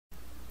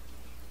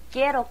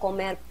Quiero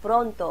comer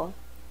pronto.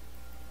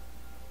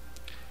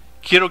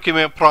 Quiero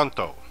comer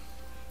pronto.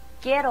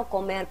 Quiero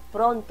comer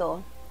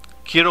pronto.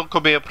 Quiero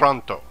comer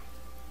pronto.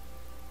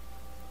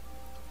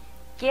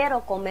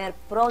 Quiero comer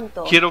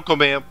pronto. Quiero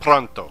comer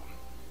pronto.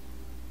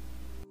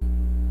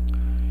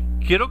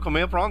 Quiero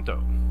comer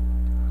pronto.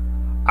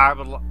 I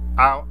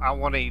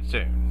want to eat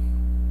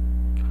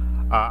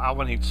soon. I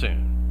want to eat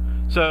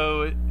soon.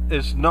 So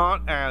it's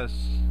not as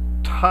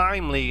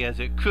timely as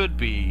it could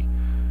be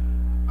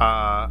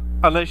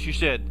unless you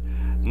said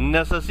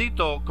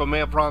necesito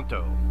comer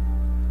pronto.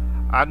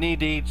 I need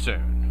to eat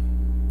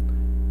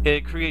soon.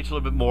 It creates a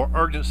little bit more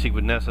urgency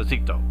with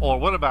necesito. Or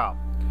what about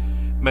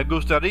me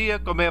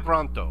gustaría comer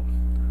pronto?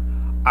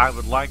 I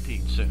would like to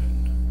eat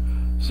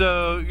soon.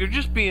 So you're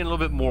just being a little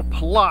bit more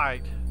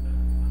polite,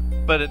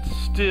 but it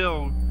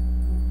still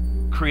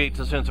creates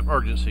a sense of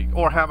urgency.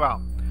 Or how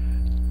about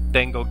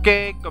tengo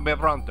que comer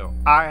pronto?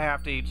 I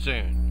have to eat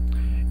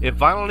soon.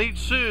 If I don't eat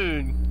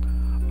soon,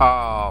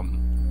 I'm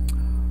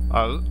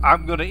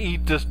going to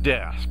eat this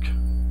desk.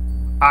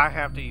 I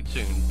have to eat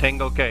soon.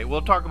 Tengo que.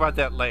 We'll talk about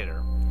that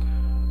later.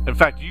 In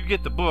fact, you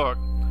get the book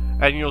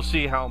and you'll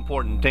see how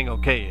important tengo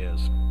que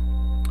is.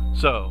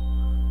 So,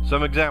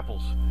 some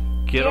examples.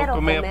 Quiero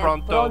comer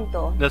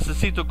pronto.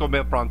 Necesito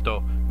comer pronto.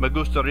 Me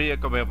gustaría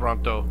comer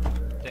pronto.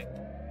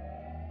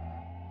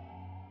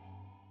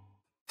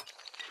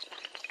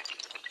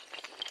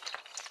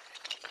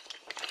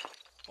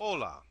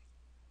 Hola,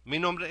 mi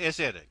nombre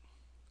es Eric.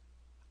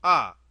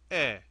 A,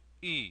 E,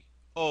 I,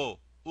 O,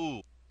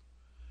 U.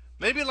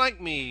 Maybe like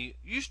me,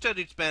 you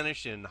studied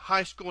Spanish in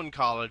high school and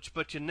college,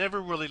 but you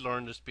never really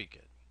learned to speak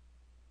it.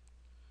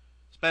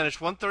 Spanish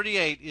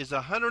 138 is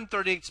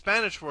 138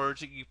 Spanish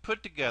words that you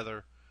put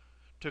together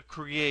to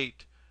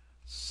create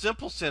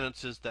simple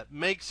sentences that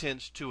make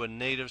sense to a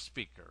native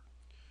speaker.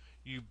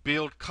 You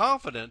build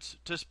confidence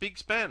to speak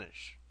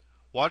Spanish.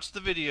 Watch the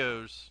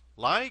videos,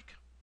 like,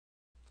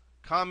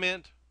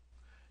 comment,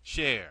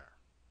 share.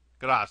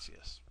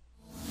 Gracias.